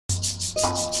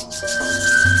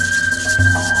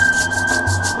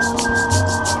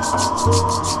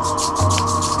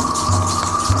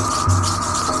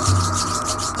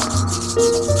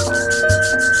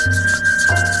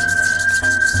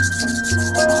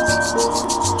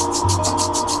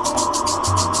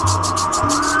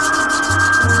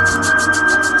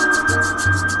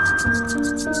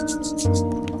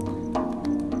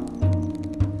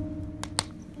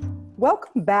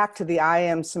Welcome back to the I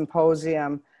Am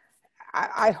Symposium.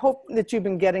 I hope that you've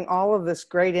been getting all of this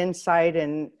great insight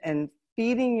and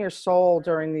feeding your soul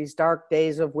during these dark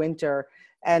days of winter.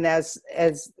 And as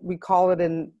we call it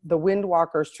in the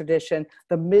Windwalkers tradition,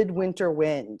 the midwinter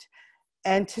wind.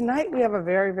 And tonight we have a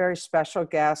very, very special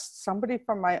guest, somebody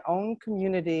from my own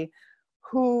community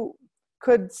who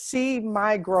could see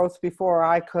my growth before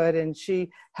I could, and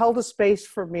she held a space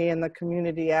for me in the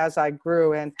community as I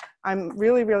grew. And I'm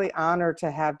really, really honored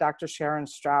to have Dr. Sharon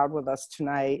Stroud with us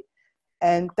tonight.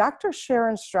 And Dr.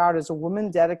 Sharon Stroud is a woman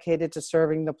dedicated to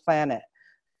serving the planet.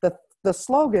 The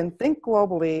slogan, "Think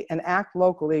globally and act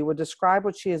locally," would describe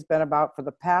what she has been about for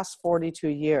the past 42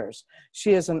 years.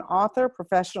 She is an author,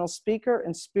 professional speaker,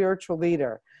 and spiritual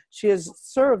leader. She has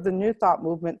served the New Thought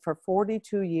movement for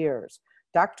 42 years.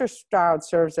 Dr. Stroud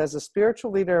serves as a spiritual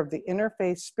leader of the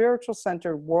Interfaith Spiritual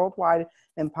Center worldwide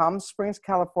in Palm Springs,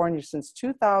 California since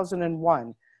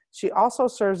 2001. She also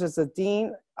serves as the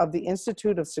Dean of the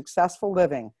Institute of Successful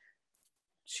Living.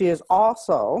 She is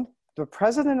also the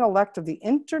president-elect of the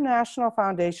International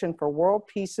Foundation for World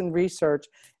Peace and Research,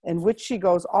 in which she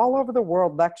goes all over the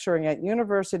world lecturing at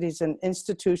universities and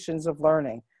institutions of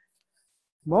learning.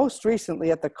 Most recently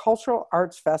at the Cultural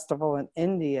Arts Festival in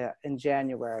India in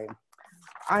January.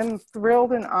 I'm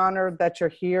thrilled and honored that you're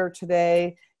here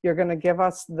today. You're going to give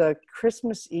us the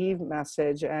Christmas Eve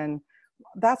message, and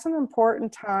that's an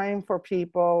important time for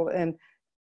people. And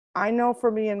I know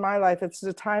for me in my life, it's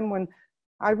a time when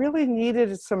I really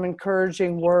needed some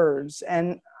encouraging words,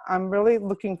 and I'm really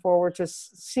looking forward to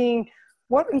seeing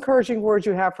what encouraging words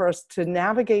you have for us to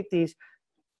navigate these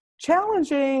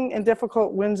challenging and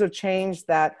difficult winds of change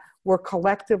that we're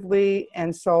collectively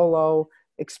and solo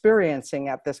experiencing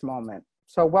at this moment.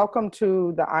 So welcome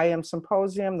to the I Am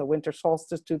Symposium, the Winter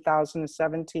Solstice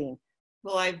 2017.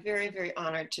 Well, I'm very, very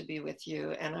honored to be with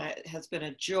you, and it has been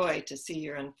a joy to see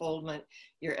your unfoldment,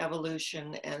 your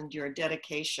evolution, and your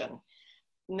dedication.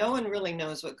 No one really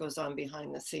knows what goes on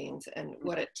behind the scenes and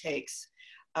what it takes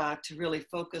to really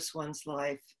focus one's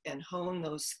life and hone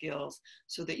those skills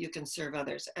so that you can serve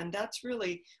others. And that's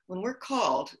really, when we're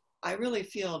called, I really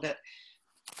feel that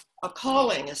a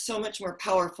calling is so much more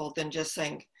powerful than just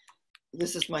saying,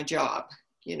 this is my job.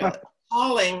 You know,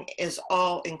 calling is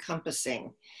all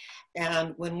encompassing.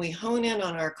 And when we hone in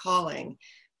on our calling,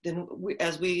 then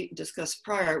as we discussed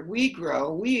prior, we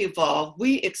grow, we evolve,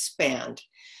 we expand.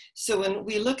 So when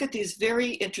we look at these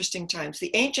very interesting times,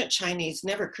 the ancient Chinese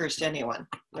never cursed anyone,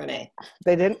 Renee.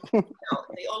 They didn't? No,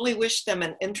 they only wished them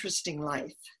an interesting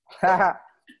life. And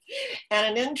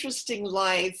an interesting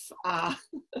life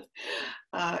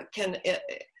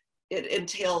it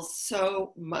entails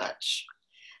so much,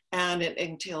 and it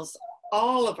entails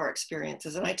all of our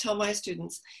experiences. And I tell my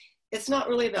students, it's not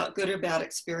really about good or bad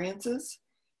experiences.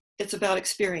 It's about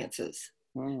experiences.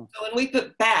 So when we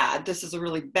put bad, this is a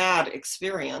really bad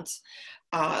experience.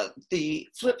 The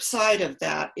flip side of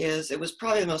that is it was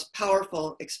probably the most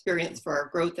powerful experience for our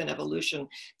growth and evolution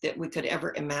that we could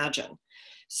ever imagine.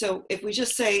 So if we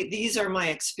just say, these are my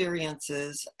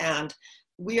experiences, and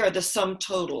we are the sum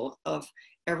total of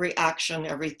every action,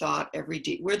 every thought, every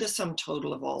deed. We're the sum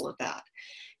total of all of that.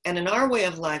 And in our way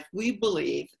of life, we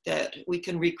believe that we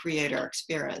can recreate our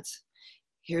experience.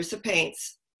 Here's the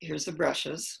paints, here's the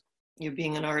brushes. You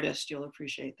being an artist, you'll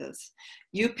appreciate this.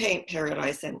 You paint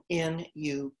paradise and in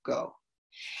you go.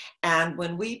 And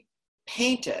when we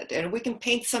paint it, and we can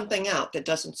paint something out that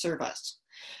doesn't serve us,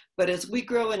 but as we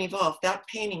grow and evolve, that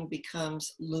painting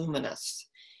becomes luminous.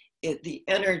 The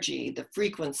energy, the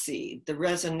frequency, the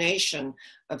resonation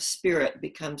of spirit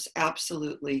becomes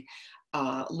absolutely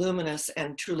luminous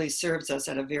and truly serves us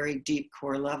at a very deep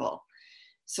core level.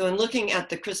 So in looking at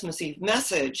the Christmas Eve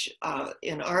message,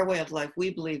 in our way of life, we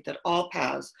believe that all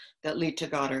paths that lead to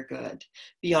God are good.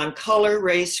 Beyond color,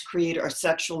 race, creed, or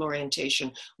sexual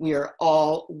orientation, we are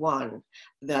all one.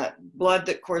 That blood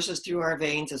that courses through our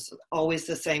veins is always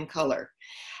the same color.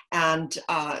 And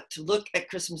to look at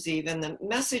Christmas Eve and the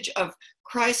message of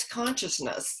Christ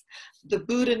consciousness, the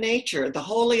Buddha nature, the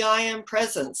holy I am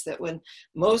presence, that when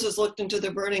Moses looked into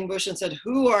the burning bush and said,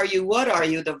 "Who are you? What are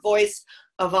you?" the voice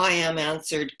of I am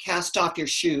answered, "Cast off your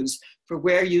shoes, for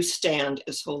where you stand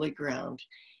is holy ground."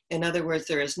 In other words,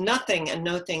 there is nothing and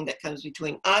no thing that comes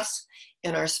between us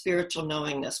and our spiritual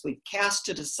knowingness. We cast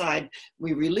it aside,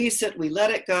 we release it, we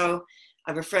let it go.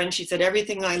 I have a friend, she said,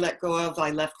 everything I let go of, I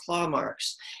left claw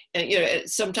marks. And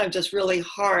sometimes it's really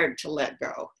hard to let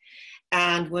go.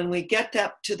 And when we get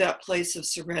to that place of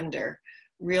surrender,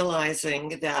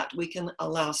 realizing that we can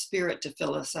allow spirit to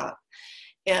fill us up.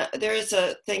 And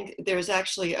there's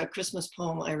actually a Christmas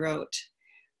poem I wrote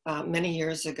many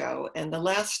years ago. And the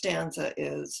last stanza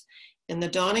is, in the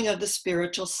dawning of the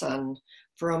spiritual sun,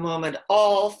 for a moment,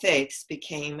 all faiths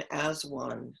became as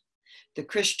one. The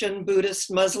Christian,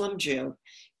 Buddhist, Muslim, Jew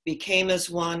became as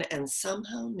one and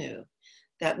somehow knew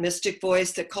that mystic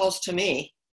voice that calls to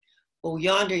me, oh,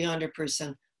 yonder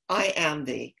person, I am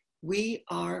thee. We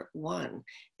are one.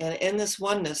 And in this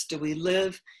oneness do we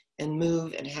live and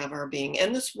move and have our being.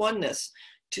 In this oneness,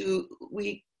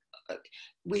 we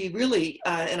really,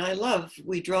 and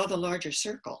we draw the larger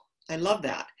circle. I love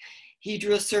that. He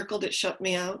drew a circle that shut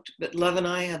me out, but love and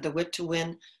I had the wit to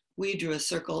win. We drew a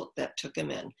circle that took him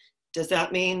in. Does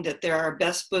that mean that they're our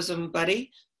best bosom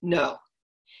buddy? No.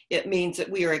 It means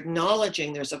that we are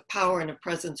acknowledging there's a power and a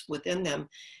presence within them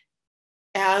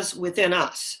as within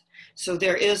us. So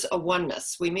there is a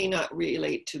oneness. We may not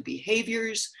relate to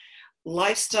behaviors,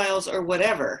 lifestyles, or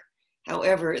whatever.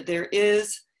 However, there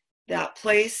is that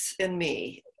place in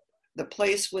me, the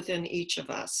place within each of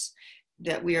us,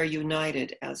 that we are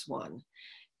united as one.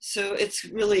 So it's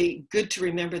really good to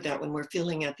remember that when we're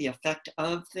feeling at the effect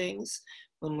of things,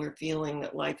 when we're feeling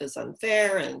that life is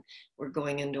unfair and we're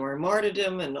going into our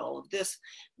martyrdom and all of this,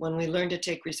 when we learn to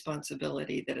take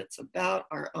responsibility, that it's about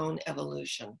our own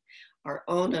evolution, our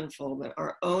own unfoldment,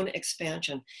 our own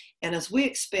expansion. And as we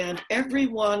expand,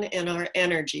 everyone in our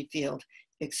energy field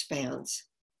expands.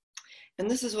 And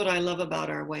this is what I love about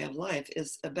our way of life,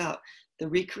 is about the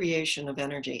recreation of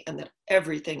energy, and that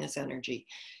everything is energy.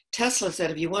 Tesla said,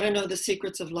 if you want to know the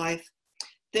secrets of life,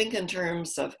 think in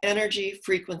terms of energy,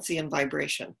 frequency, and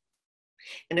vibration.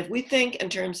 And if we think in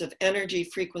terms of energy,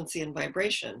 frequency, and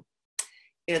vibration,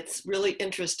 it's really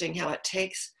interesting how it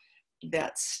takes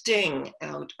that sting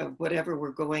out of whatever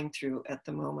we're going through at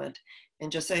the moment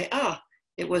and just say,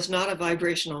 it was not a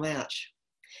vibrational match.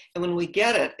 And when we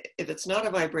get it, if it's not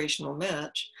a vibrational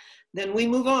match, then we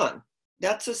move on.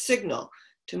 That's a signal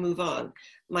to move on.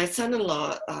 My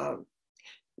son-in-law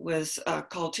was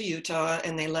called to Utah,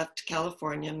 and they left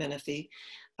California, Menifee,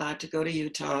 to go to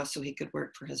Utah so he could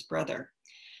work for his brother.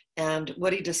 And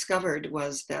what he discovered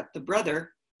was that the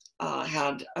brother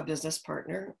had a business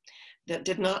partner that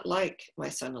did not like my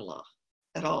son-in-law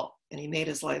at all. And he made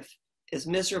his life as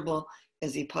miserable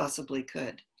as he possibly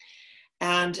could.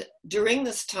 And during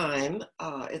this time,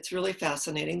 it's really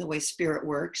fascinating the way spirit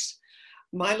works.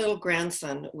 My little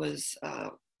grandson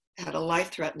had a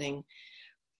life-threatening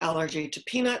allergy to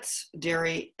peanuts,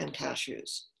 dairy, and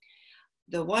cashews.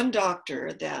 The one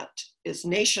doctor that is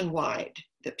nationwide,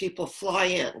 that people fly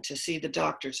in to see the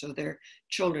doctor so their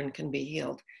children can be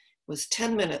healed, was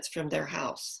 10 minutes from their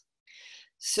house.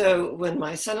 So when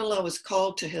my son-in-law was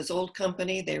called to his old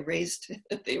company, they raised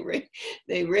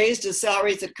his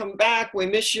salary, said, come back, we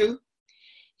miss you.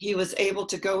 He was able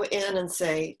to go in and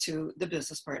say to the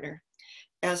business partner,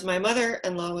 as my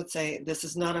mother-in-law would say, this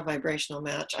is not a vibrational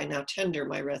match. I now tender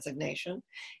my resignation.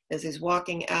 As he's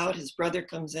walking out, his brother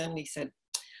comes in and he said,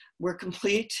 we're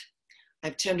complete.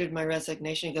 I've tendered my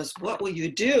resignation. He goes, what will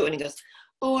you do? And he goes,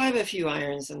 oh, I have a few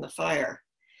irons in the fire.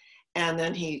 And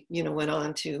then he, went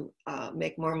on to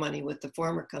make more money with the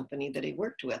former company that he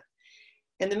worked with.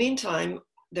 In the meantime,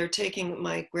 they're taking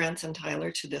my grandson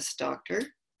Tyler to this doctor,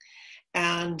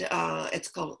 and it's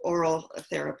called oral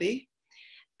therapy.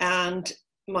 And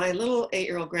my little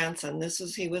 8-year-old grandson,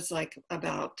 he was like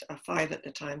about 5 at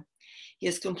the time, he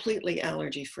is completely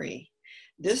allergy free.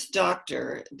 This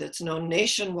doctor that's known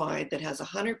nationwide that has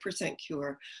 100%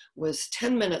 cure was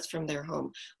 10 minutes from their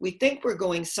home. We think we're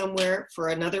going somewhere for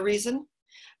another reason,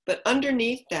 but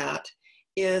underneath that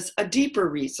is a deeper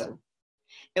reason.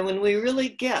 And when we really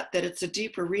get that it's a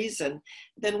deeper reason,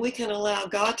 then we can allow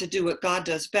God to do what God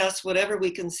does best, whatever we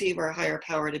conceive our higher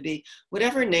power to be,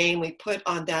 whatever name we put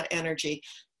on that energy,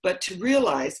 but to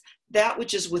realize that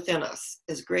which is within us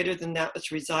is greater than that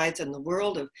which resides in the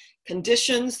world of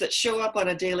conditions that show up on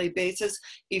a daily basis,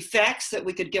 effects that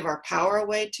we could give our power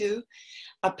away to,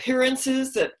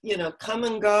 appearances that, come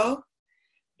and go.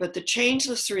 But the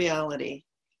changeless reality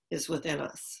is within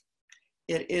us.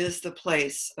 It is the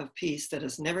place of peace that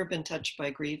has never been touched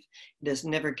by grief. It has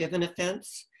never given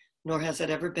offense, nor has it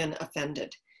ever been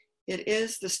offended. It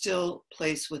is the still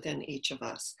place within each of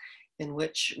us, in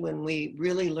which when we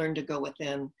really learn to go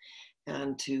within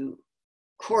and to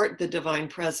court the divine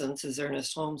presence, as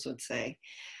Ernest Holmes would say,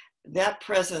 that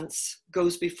presence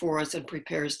goes before us and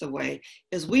prepares the way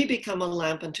as we become a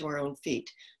lamp unto our own feet,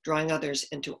 drawing others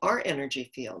into our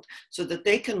energy field so that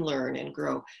they can learn and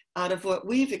grow out of what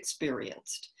we've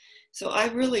experienced. So I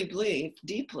really believe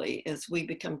deeply as we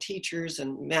become teachers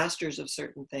and masters of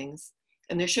certain things,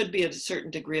 and there should be a certain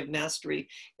degree of mastery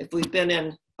if we've been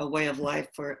in a way of life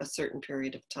for a certain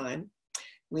period of time.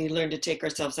 We learn to take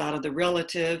ourselves out of the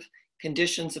relative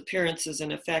conditions, appearances,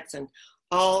 and effects, and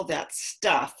all that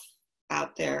stuff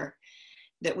out there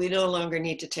that we no longer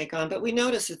need to take on, but we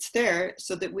notice it's there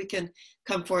so that we can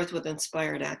come forth with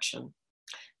inspired action.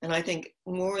 And I think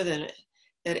more than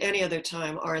at any other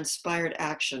time, our inspired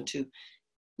action to,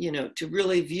 to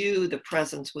really view the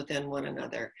presence within one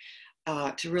another,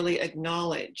 to really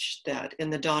acknowledge that in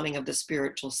the dawning of the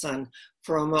spiritual sun,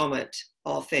 for a moment,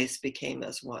 all faiths became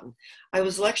as one. I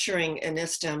was lecturing in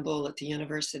Istanbul at the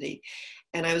university,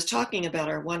 and I was talking about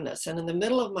our oneness. And in the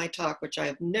middle of my talk, which I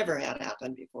have never had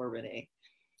happen before, Renee,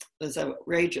 it was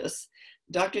outrageous.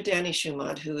 Dr. Danny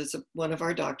Schumad, who is one of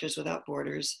our Doctors Without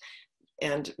Borders,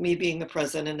 and me being the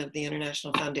president of the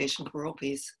International Foundation for World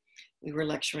Peace, we were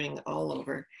lecturing all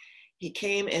over. He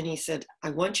came and he said, I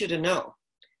want you to know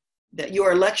that you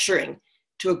are lecturing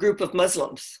to a group of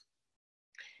Muslims.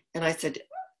 And I said,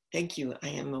 thank you, I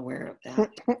am aware of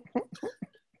that.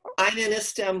 I'm in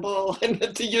Istanbul, I'm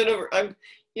at the university,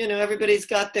 everybody's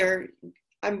got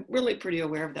I'm really pretty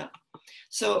aware of that.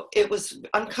 So it was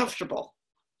uncomfortable.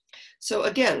 So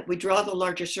again, we draw the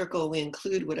larger circle, we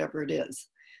include whatever it is.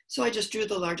 So I just drew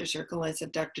the larger circle. I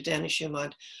said, Dr. Danny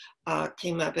Schumad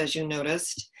came up, as you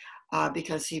noticed,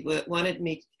 because he wanted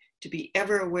me to be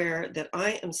ever aware that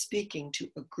I am speaking to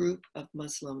a group of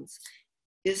Muslims.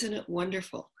 Isn't it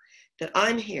wonderful that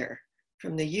I'm here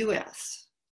from the US?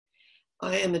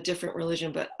 I am a different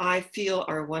religion, but I feel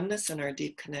our oneness and our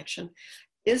deep connection.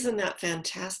 Isn't that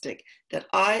fantastic that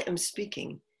I am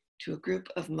speaking to a group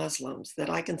of Muslims, that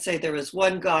I can say there is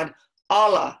one God,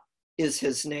 Allah is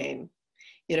his name,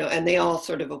 and they all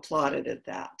sort of applauded at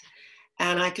that.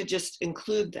 And I could just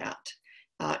include that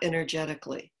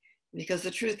energetically, because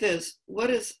the truth is,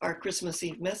 what is our Christmas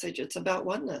Eve message? It's about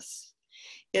oneness.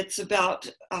 It's about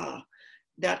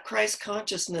that Christ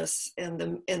consciousness in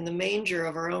the manger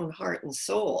of our own heart and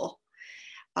soul.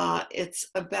 It's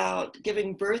about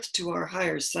giving birth to our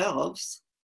higher selves.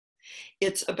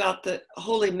 It's about the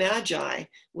holy magi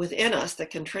within us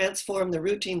that can transform the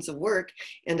routines of work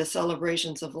into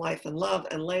celebrations of life and love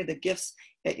and lay the gifts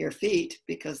at your feet,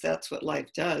 because that's what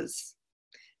life does.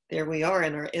 There we are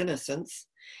in our innocence,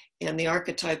 and the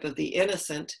archetype of the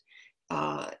innocent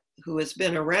who has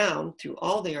been around through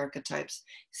all the archetypes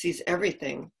sees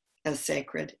everything as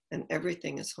sacred and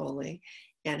everything as holy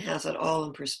and has it all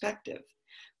in perspective.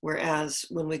 Whereas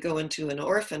when we go into an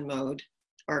orphan mode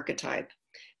archetype,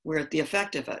 we're at the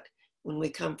effect of it. When we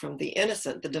come from the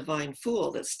innocent, the divine fool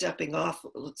that's stepping off,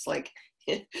 it looks like,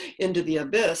 into the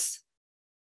abyss,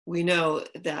 we know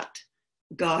that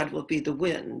God will be the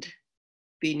wind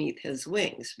beneath his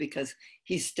wings because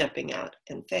he's stepping out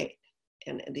in faith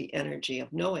and the energy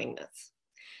of knowingness.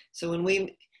 So when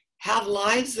we have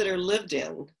lives that are lived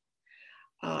in,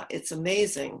 it's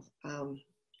amazing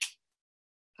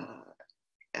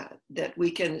that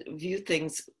we can view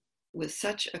things with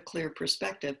such a clear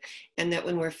perspective, and that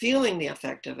when we're feeling the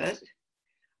effect of it,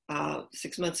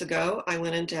 6 months ago, I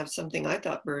went in to have something I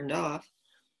thought burned off,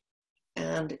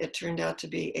 and it turned out to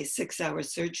be a 6-hour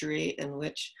surgery in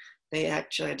which they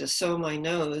actually had to sew my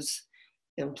nose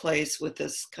in place with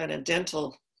this kind of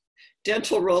dental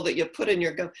roll that you put in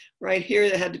your gum right here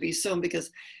that had to be sewn because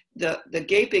the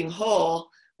gaping hole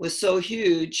was so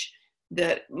huge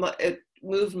that it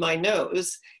moved my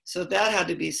nose. So that had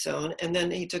to be sewn. And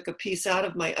then he took a piece out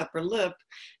of my upper lip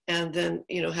and then,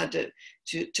 had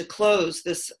to close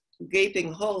this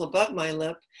gaping hole above my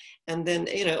lip. And then,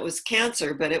 it was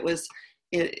cancer, but it was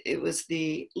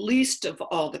the least of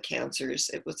all the cancers.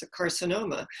 It was a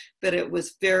carcinoma, but it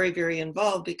was very, very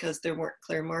involved because there weren't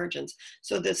clear margins.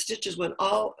 So the stitches went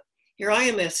here I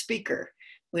am a speaker,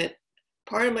 went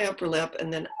part of my upper lip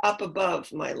and then up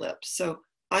above my lips. So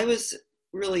I was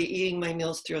really eating my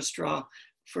meals through a straw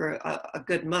for a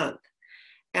good month.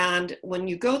 And when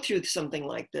you go through something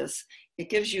like this, it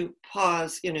gives you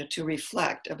pause, to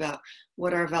reflect about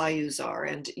what our values are.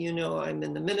 And, I'm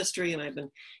in the ministry and I've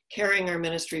been carrying our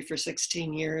ministry for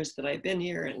 16 years that I've been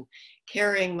here and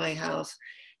carrying my house.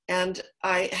 And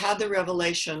I had the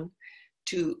revelation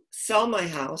to sell my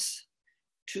house,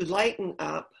 to lighten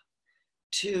up,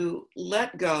 to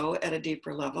let go at a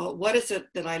deeper level. What is it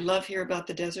that I love here about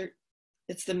the desert?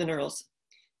 It's the minerals.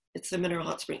 It's the mineral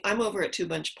hot spring. I'm over at Two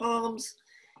Bunch Palms.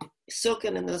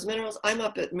 soaking in those minerals. I'm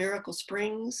up at Miracle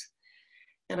Springs,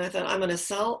 and I thought, I'm going to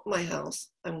sell my house.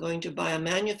 I'm going to buy a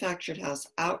manufactured house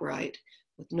outright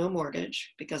with no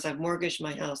mortgage, because I've mortgaged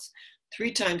my house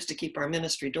 3 times to keep our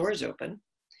ministry doors open.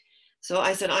 So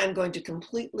I said, I'm going to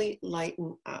completely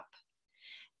lighten up.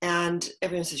 And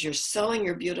everyone says, you're selling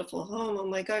your beautiful home. Oh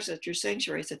my gosh, that's your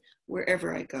sanctuary. I said,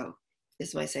 wherever I go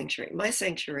is my sanctuary. My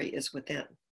sanctuary is within.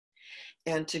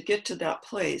 And to get to that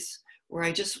place where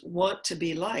I just want to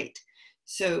be light.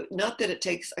 So not that it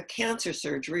takes a cancer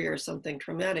surgery or something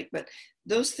traumatic, but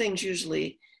those things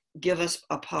usually give us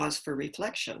a pause for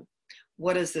reflection.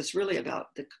 What is this really about?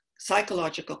 The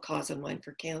psychological cause of mine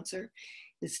for cancer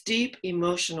is deep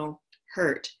emotional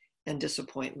hurt and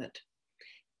disappointment.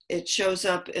 It shows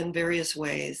up in various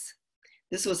ways.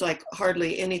 This was like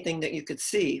hardly anything that you could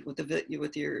see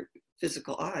with your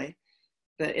physical eye.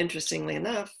 But interestingly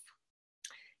enough,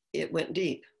 it went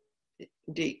deep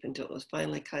until it was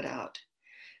finally cut out.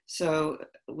 So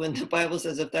when the Bible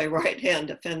says, if thy right hand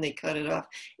offend thee, cut it off,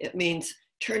 it means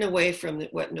turn away from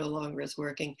what no longer is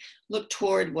working, look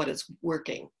toward what is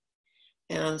working.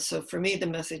 And so for me, the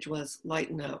message was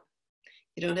lighten up.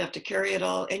 You don't have to carry it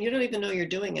all, and you don't even know you're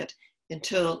doing it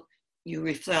until you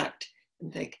reflect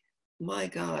and think, my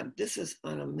God, this is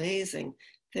an amazing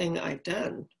thing I've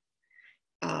done.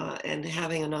 And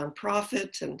having a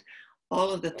nonprofit and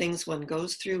all of the things one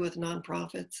goes through with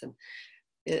nonprofits. And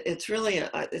it's really,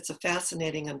 it's a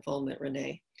fascinating unfoldment,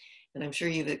 Renee. And I'm sure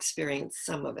you've experienced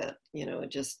some of it,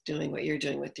 just doing what you're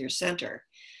doing with your center.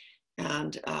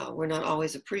 And we're not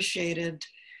always appreciated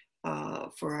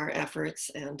for our efforts.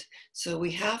 And so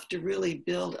we have to really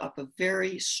build up a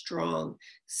very strong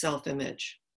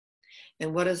self-image.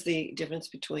 And what is the difference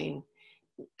between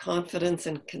confidence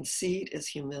and conceit? Is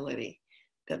humility.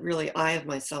 That really I of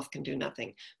myself can do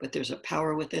nothing, but there's a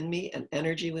power within me, an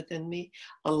energy within me,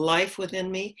 a life within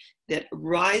me that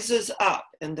rises up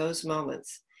in those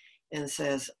moments and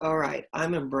says, all right,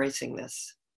 I'm embracing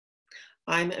this.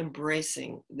 I'm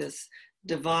embracing this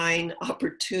divine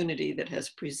opportunity that has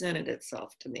presented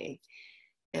itself to me.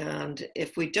 And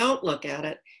if we don't look at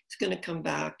it, it's going to come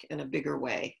back in a bigger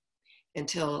way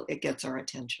until it gets our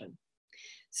attention.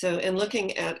 So in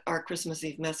looking at our Christmas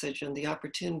Eve message and the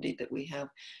opportunity that we have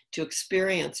to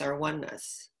experience our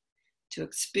oneness, to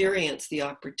experience the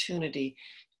opportunity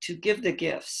to give the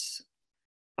gifts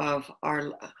of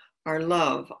our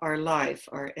love, our life,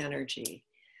 our energy.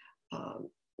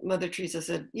 Mother Teresa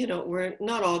said, we're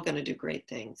not all going to do great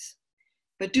things,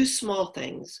 but do small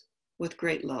things with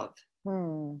great love,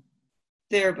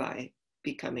 thereby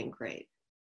becoming great.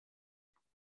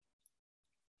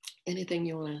 Anything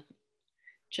you want to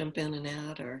jump in and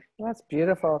add? Or that's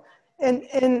beautiful. And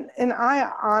I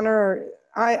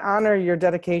honor your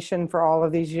dedication for all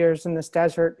of these years in this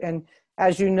desert. And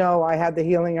as you know, I had the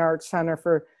Healing Arts Center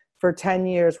for 10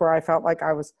 years where I felt like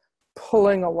I was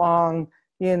pulling along,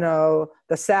 the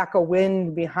sack of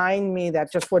wind behind me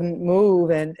that just wouldn't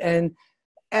move. And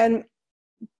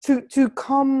to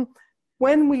come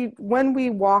when we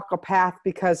walk a path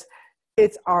because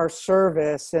it's our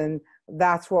service and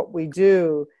that's what we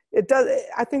do. It does.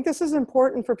 I think this is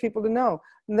important for people to know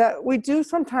that we do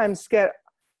sometimes get,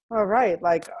 all right,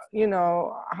 like,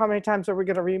 how many times are we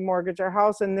going to remortgage our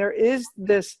house? And there is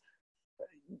this,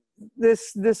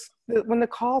 when the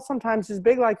call sometimes is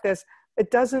big like this, it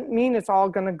doesn't mean it's all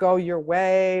going to go your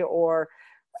way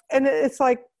and it's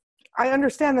like, I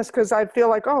understand this because I feel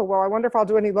like, oh, well, I wonder if I'll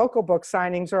do any local book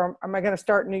signings or am I going to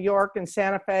start in New York and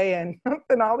Santa Fe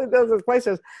and all of those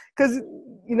places? Because,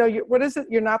 what is it?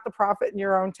 You're not the prophet in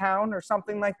your own town or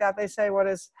something like that. They say, what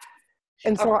is?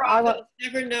 And so a prophet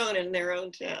is never known in their own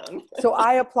town. So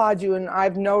I applaud you, and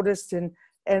I've noticed and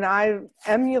I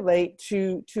emulate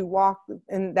to walk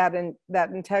in that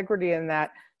integrity and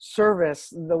that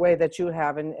service the way that you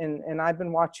have. And I've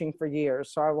been watching for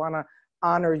years. So I want to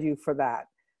honor you for that.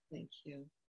 Thank you.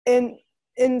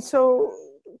 And so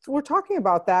we're talking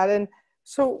about that. And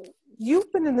so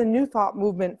you've been in the New Thought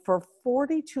movement for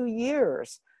 42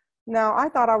 years. Now, I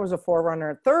thought I was a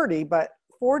forerunner at 30, but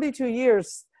 42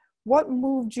 years, what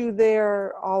moved you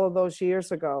there all of those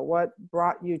years ago? What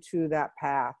brought you to that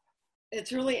path?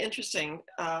 It's really interesting.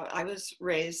 I was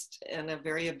raised in a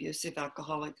very abusive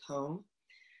alcoholic home.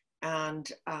 And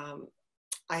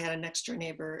I had a next door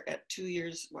neighbor at 2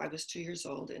 years. I was 2 years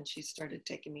old, and she started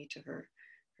taking me to her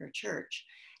church.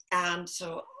 And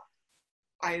so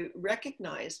I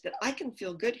recognized that I can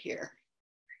feel good here,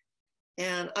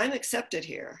 and I'm accepted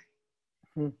here.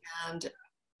 And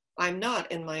I'm not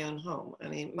in my own home. I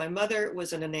mean, my mother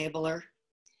was an enabler,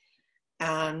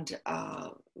 and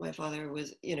my father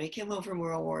was, he came home from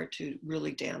World War II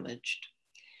really damaged.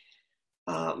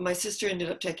 my sister ended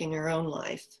up taking her own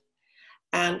life.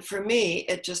 And for me,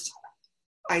 it just,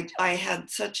 I had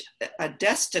such a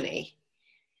destiny.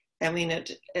 I mean,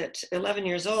 at 11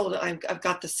 years old, I've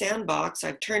got the sandbox.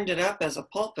 I've turned it up as a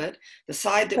pulpit. The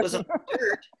side that was on the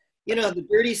dirt, you know, the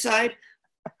dirty side,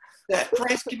 that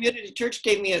Christ Community Church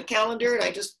gave me a calendar, and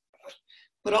I just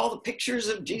put all the pictures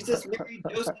of Jesus, Mary,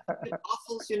 Joseph, the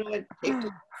apostles, you know, I taped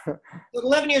it. At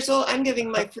 11 years old, I'm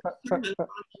giving my first sermon on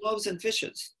loaves and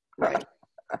fishes, right?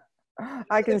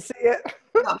 I can see it.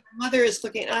 Yeah, my mother is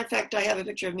looking, in fact, I have a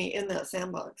picture of me in that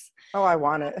sandbox. Oh, I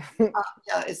want it.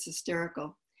 Yeah, it's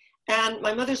hysterical. And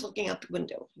my mother's looking out the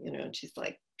window, you know, and she's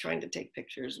like trying to take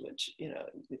pictures, which, you know,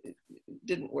 it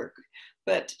didn't work.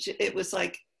 But it was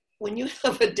like, when you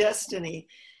have a destiny,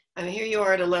 I mean, here you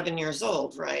are at 11 years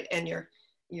old, right? And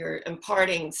you're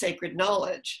imparting sacred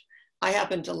knowledge. I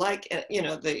happen to like, you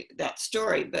know, that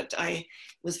story, but I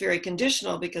was very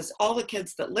conditional because all the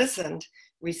kids that listened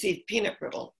received peanut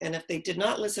brittle. And if they did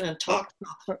not listen and talk,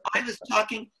 I was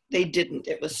talking, they didn't.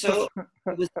 It was so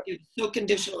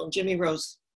conditional. And Jimmy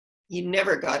Rose, he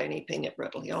never got any peanut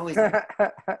brittle. He always. So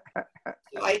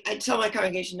I tell my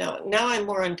congregation now I'm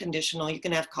more unconditional. You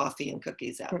can have coffee and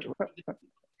cookies afterwards.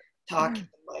 Talk,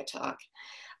 my talk.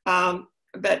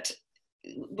 But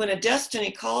when a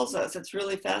destiny calls us, it's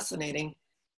really fascinating.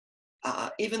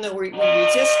 Even though we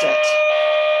resist it,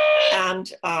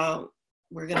 and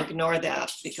we're going to ignore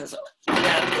that because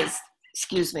that is,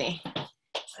 excuse me,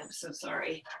 I'm so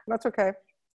sorry. That's okay.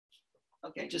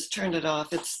 Okay, just turned it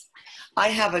off. I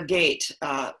have a gate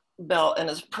bell, and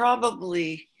it's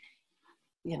probably,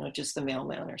 you know, just the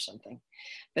mailman or something.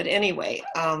 But anyway,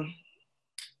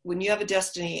 when you have a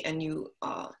destiny and you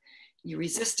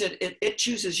resist it, it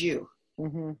chooses you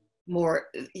more.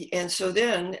 And so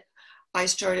then I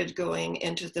started going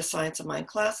into the science of mind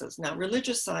classes. Now,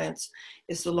 religious science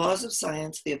is the laws of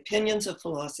science, the opinions of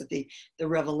philosophy, the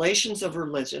revelations of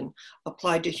religion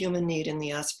applied to human need and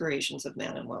the aspirations of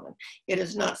man and woman. It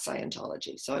is not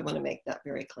Scientology. So I want to make that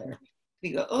very clear.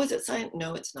 We go, oh, is it science?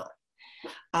 No, it's not.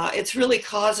 It's really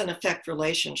cause and effect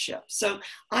relationship. So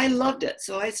I loved it.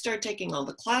 So I started taking all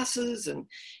the classes and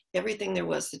everything there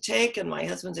was to take. And my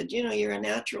husband said, you know, you're a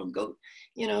natural, go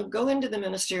into the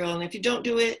ministerial. And if you don't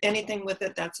do anything with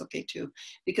it, that's okay too.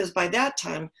 Because by that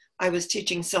time I was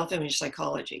teaching self-image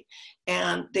psychology,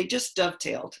 and they just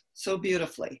dovetailed so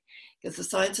beautifully, because the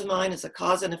science of mind is a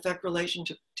cause and effect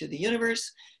relationship to the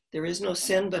universe. There is no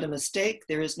sin but a mistake.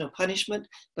 There is no punishment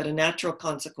but a natural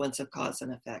consequence of cause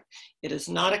and effect. It is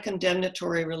not a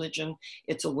condemnatory religion.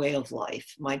 It's a way of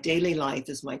life. My daily life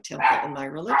is my temple and my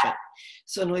religion.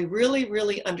 So when we really,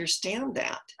 really understand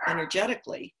that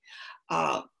energetically,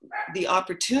 the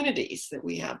opportunities that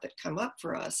we have that come up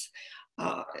for us,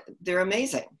 they're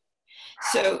amazing.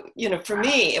 So, you know, for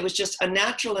me, it was just a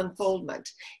natural unfoldment.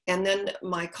 And then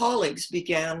my colleagues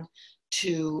began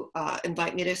to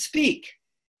invite me to speak.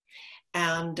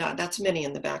 And that's Minnie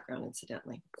in the background,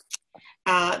 incidentally.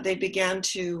 They began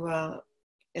to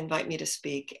invite me to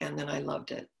speak, and then I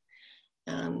loved it.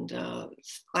 And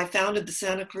I founded the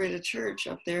Santa Clarita Church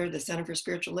up there, the Center for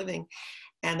Spiritual Living,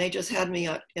 and they just had me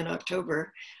in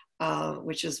October,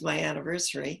 which is my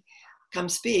anniversary, come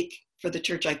speak for the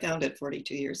church I founded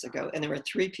 42 years ago. And there were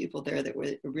 3 people there that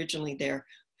were originally there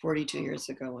 42 years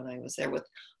ago when I was there, with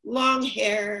long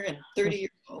hair and 30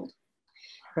 years old.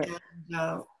 And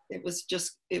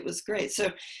it was great.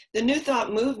 So the New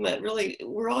Thought movement, really,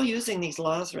 we're all using these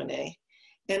laws, Renee.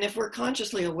 And if we're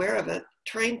consciously aware of it,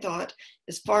 trained thought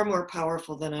is far more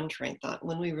powerful than untrained thought.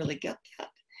 When we really get that,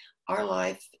 our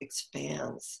life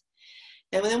expands.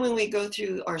 And then when we go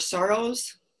through our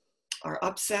sorrows, our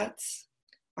upsets,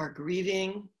 our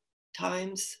grieving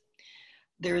times,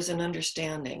 there is an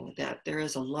understanding that there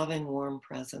is a loving, warm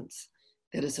presence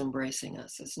that is embracing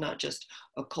us. It's not just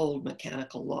a cold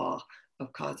mechanical law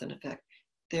of cause and effect.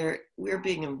 We're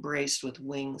being embraced with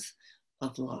wings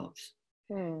of love.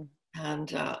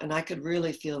 And I could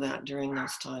really feel that during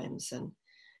those times. And,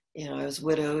 you know, I was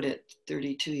widowed at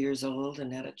 32 years old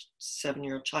and had a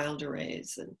 7-year-old child to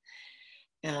raise.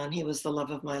 And he was the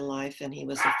love of my life. And he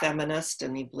was a feminist,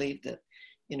 and he believed that,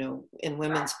 you know, in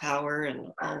women's power and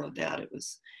all of that. It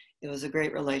was a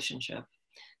great relationship.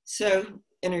 So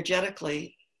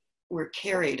energetically, we're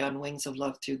carried on wings of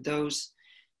love through those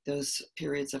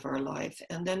periods of our life.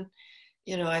 And then,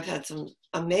 you know, I've had some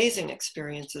amazing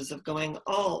experiences of going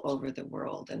all over the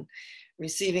world and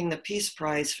receiving the Peace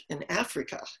Prize in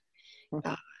Africa.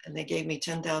 And they gave me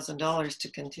 $10,000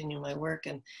 to continue my work.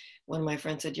 And one of my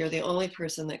friends said, you're the only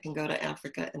person that can go to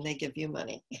Africa and they give you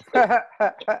money.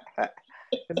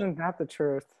 Isn't that the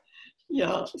truth?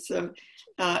 Yeah. So,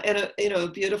 and a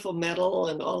beautiful medal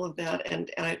and all of that. And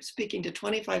I'm speaking to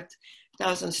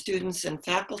 25,000 students and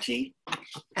faculty.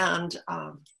 And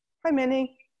Hi,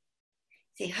 Minnie.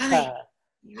 say hi.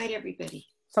 Hi to everybody.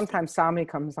 Sometimes Sami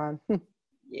comes on.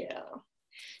 Yeah.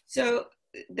 So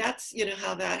that's,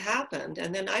 how that happened.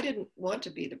 And then I didn't want to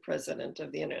be the president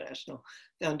of the International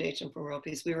Foundation for World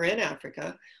Peace. We were in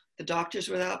Africa. The Doctors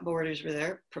Without Borders were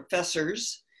there,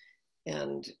 professors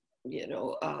and,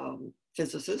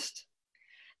 physicists.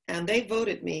 And they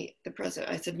voted me the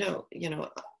president. I said, no,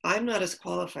 I'm not as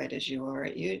qualified as you are.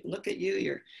 You look at you,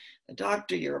 you're a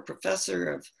doctor, you're a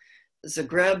professor of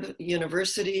Zagreb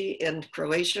University in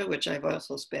Croatia, which I've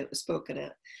also spoken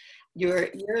at. You're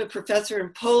a professor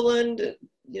in Poland,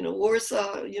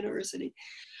 Warsaw University.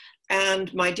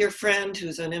 And my dear friend,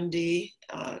 who's an MD,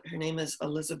 her name is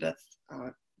Elizabeth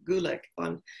Gulick,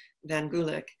 Van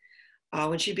Gulick.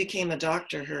 When she became a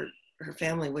doctor, her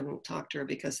family wouldn't talk to her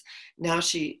because now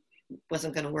she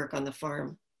wasn't going to work on the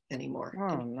farm anymore.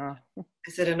 Oh, no.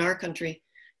 I said, in our country,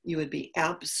 you would be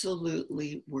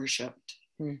absolutely worshipped.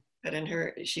 But in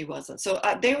her, she wasn't. So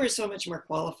they were so much more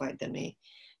qualified than me.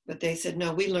 But they said,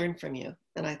 no, we learned from you.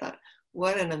 And I thought,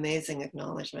 what an amazing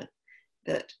acknowledgement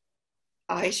that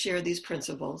I share these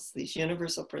principles, these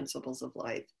universal principles of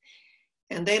life,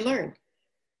 and they learn.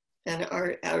 And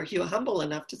are you humble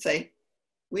enough to say,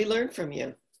 we learned from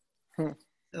you?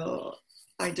 So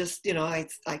I just, I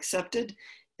accepted.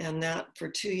 And that for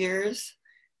 2 years,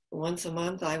 once a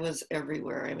month, I was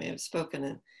everywhere. I may have spoken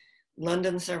in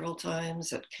London several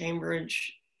times, at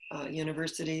Cambridge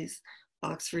universities,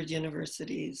 Oxford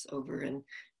universities, over in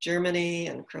Germany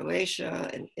and Croatia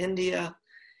and India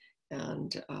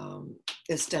and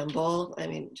Istanbul. I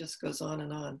mean, it just goes on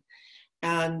and on.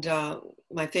 And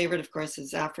my favorite, of course,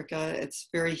 is Africa. It's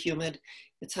very humid.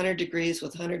 It's 100 degrees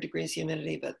with 100 degrees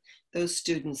humidity, but those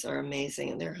students are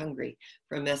amazing and they're hungry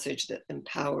for a message that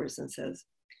empowers and says,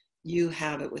 you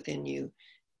have it within you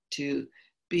to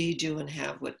be, do, and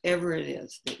have whatever it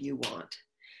is that you want.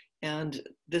 And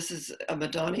this is a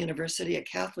Madonna University, a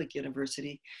Catholic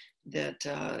university that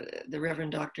the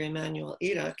Reverend Dr. Emmanuel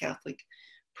Ida, a Catholic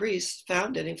priest,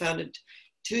 founded. He founded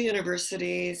 2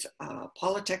 universities,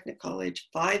 Polytechnic College,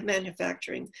 5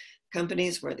 manufacturing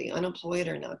companies where the unemployed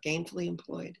are now gainfully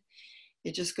employed.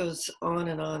 It just goes on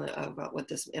and on about what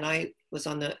this, and I was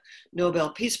on the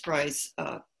Nobel Peace Prize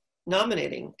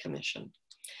nominating commission.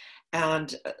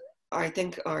 And I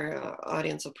think our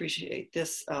audience will appreciate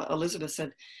this. Elizabeth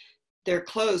said, they're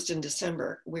closed in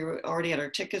December. We were already had our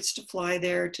tickets to fly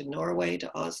there, to Norway,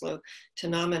 to Oslo, to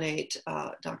nominate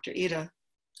Dr. Ida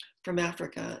from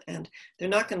Africa. And they're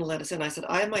not going to let us in. I said,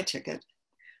 I have my ticket.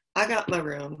 I got my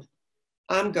room.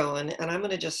 I'm going, and I'm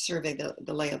going to just survey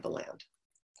the lay of the land.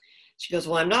 She goes,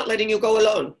 well, I'm not letting you go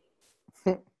alone.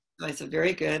 I said,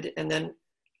 very good. And then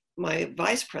my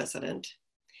vice president,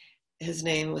 his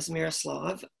name was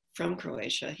Miroslav from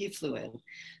Croatia. He flew in.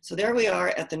 So there we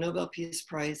are at the Nobel Peace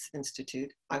Prize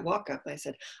Institute. I walk up, I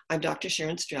said, I'm Dr.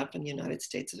 Sharon Stroud from the United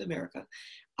States of America.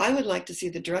 I would like to see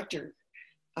the director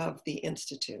of the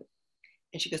Institute.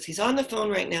 And she goes, he's on the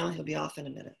phone right now. He'll be off in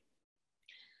a minute.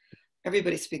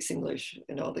 Everybody speaks English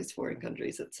in all these foreign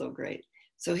countries. It's so great.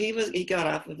 So he got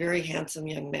off, a very handsome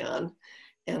young man.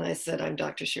 And I said, I'm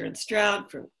Dr. Sharon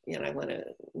Stroud from, I want to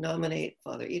nominate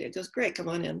Father Ida. He goes, great, come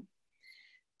on in.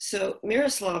 So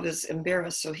Miroslav is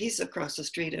embarrassed. So he's across the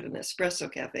street at an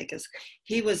espresso cafe because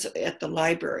he was at the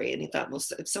library and he thought, well,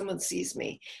 if someone sees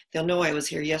me, they'll know I was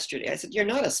here yesterday. I said, you're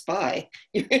not a spy.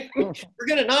 We're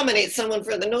going to nominate someone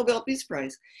for the Nobel Peace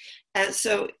Prize. And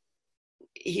so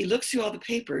he looks through all the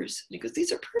papers and he goes,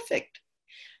 these are perfect.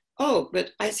 Oh, but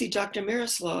I see Dr.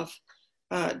 Miroslav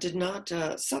did not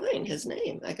sign his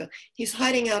name. I go, he's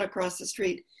hiding out across the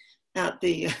street at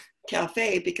the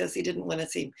cafe because he didn't want to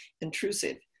seem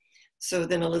intrusive. So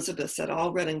then Elizabeth said,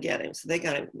 I'll run and get him. So they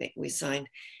got him, we signed.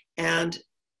 And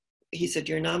he said,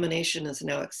 your nomination is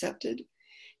now accepted.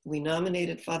 We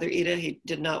nominated Father Ida. He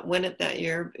did not win it that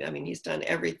year. I mean, he's done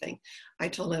everything. I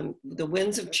told him the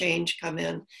winds of change come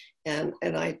in. And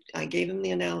I gave him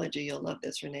the analogy, you'll love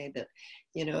this, Renee, that,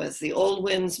 as the old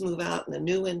winds move out and the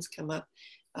new winds come up,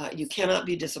 you cannot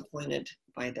be disappointed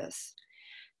by this.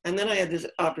 And then I had this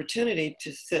opportunity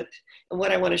to sit, and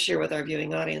what I want to share with our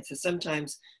viewing audience is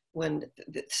sometimes when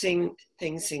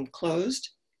things seem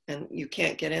closed and you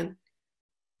can't get in,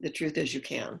 the truth is you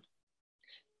can.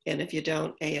 And if you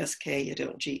don't ask, you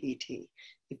don't get.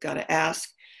 You've got to ask,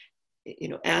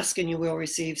 ask and you will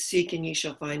receive, seek and ye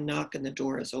shall find, knock and the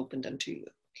door is opened unto you.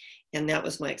 And that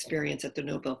was my experience at the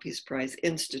Nobel Peace Prize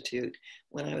Institute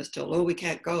when I was told, oh, we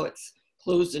can't go, it's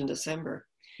closed in December.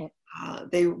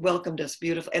 They welcomed us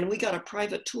beautifully. And we got a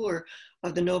private tour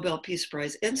of the Nobel Peace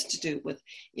Prize Institute with,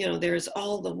 there's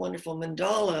all the wonderful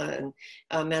Mandela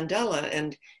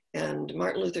and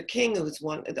Martin Luther King, who's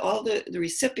won, all the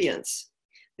recipients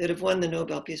that have won the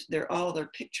Nobel Peace, all their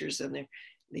pictures and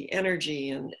the energy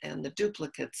and the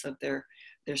duplicates of their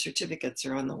certificates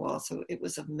are on the wall. So it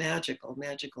was a magical,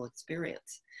 magical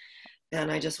experience.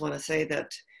 And I just want to say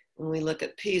that when we look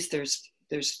at peace, there's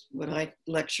when I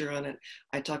lecture on it,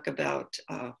 I talk about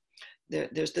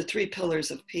there's the 3 pillars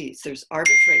of peace. There's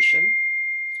arbitration,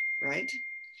 right?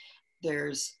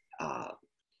 There's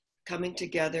coming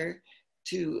together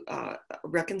to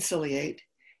reconciliate,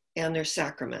 and there's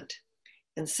sacrament.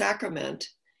 And sacrament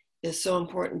is so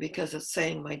important because it's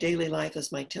saying my daily life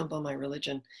is my temple, my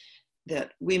religion,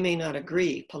 that we may not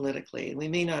agree politically, and we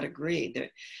may not agree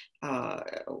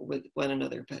with one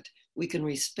another, but we can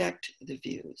respect the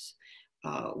views.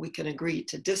 We can agree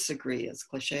to disagree, as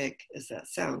cliche as that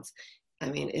sounds. I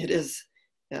mean, it is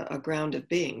a ground of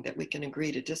being that we can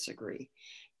agree to disagree.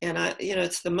 And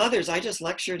it's the mothers. I just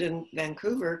lectured in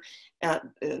Vancouver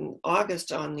in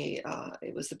August on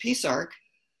it was the Peace Arc.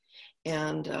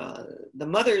 And the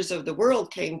mothers of the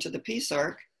world came to the Peace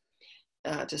Arc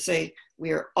to say,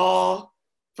 we are all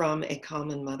from a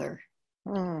common mother.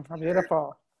 How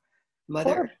beautiful.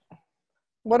 Mother.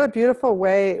 What a beautiful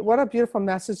way, what a beautiful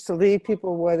message to leave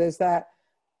people with, is that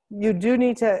you do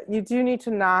need to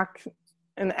knock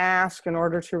and ask in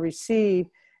order to receive.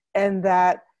 And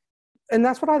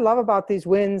that's what I love about these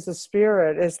winds of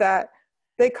spirit, is that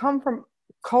they come from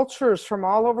cultures from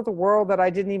all over the world that I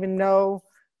didn't even know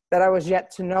that I was yet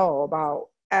to know about.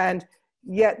 And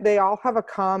yet they all have a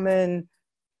common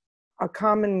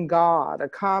God, a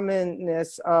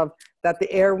commonness of that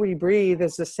the air we breathe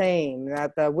is the same,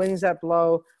 that the winds that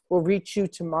blow will reach you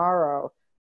tomorrow.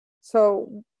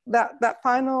 So that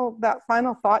final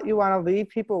thought you want to leave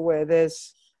people with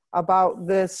is about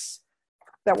this,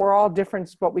 that we're all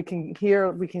different, but we can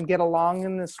get along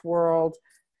in this world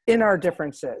in our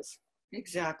differences.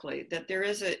 Exactly, that there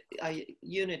is a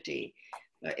unity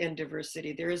in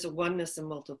diversity. There is a oneness in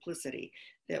multiplicity,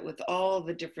 that with all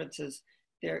the differences,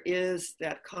 there is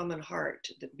that common heart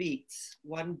that beats,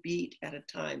 one beat at a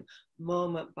time,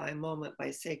 moment, by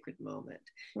sacred moment,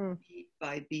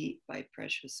 beat by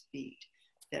precious beat,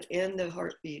 that in the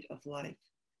heartbeat of life,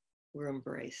 we're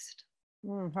embraced.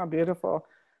 How beautiful.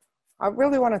 I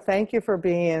really want to thank you for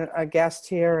being a guest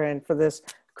here and for this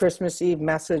Christmas Eve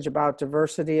message about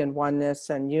diversity and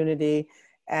oneness and unity.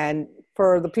 And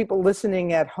for the people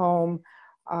listening at home,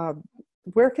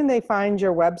 where can they find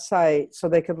your website so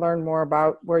they could learn more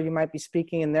about where you might be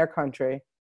speaking in their country?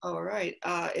 All right.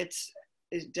 It's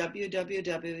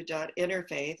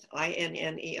www.interfaith,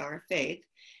 INNER faith,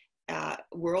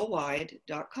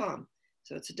 worldwide.com.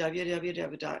 So it's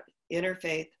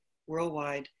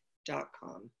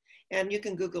www.interfaithworldwide.com. And you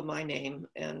can Google my name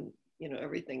and,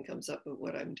 everything comes up with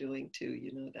what I'm doing too,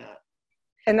 that.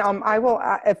 And I will,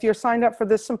 if you're signed up for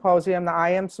this symposium, the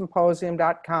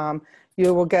iamsymposium.com,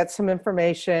 you will get some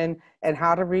information and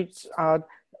how to reach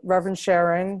Reverend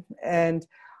Sharon. And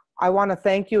I want to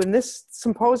thank you. And this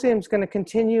symposium is going to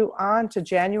continue on to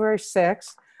January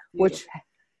 6th, which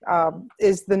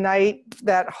is the night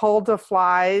that Hulda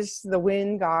flies, the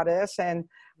wind goddess. And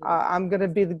I'm going to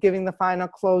be giving the final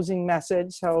closing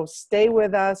message. So stay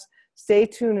with us, stay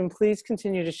tuned, and please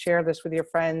continue to share this with your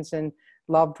friends and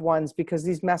loved ones, because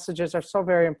these messages are so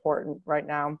very important right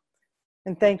now.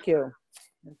 And thank you.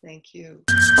 Thank you.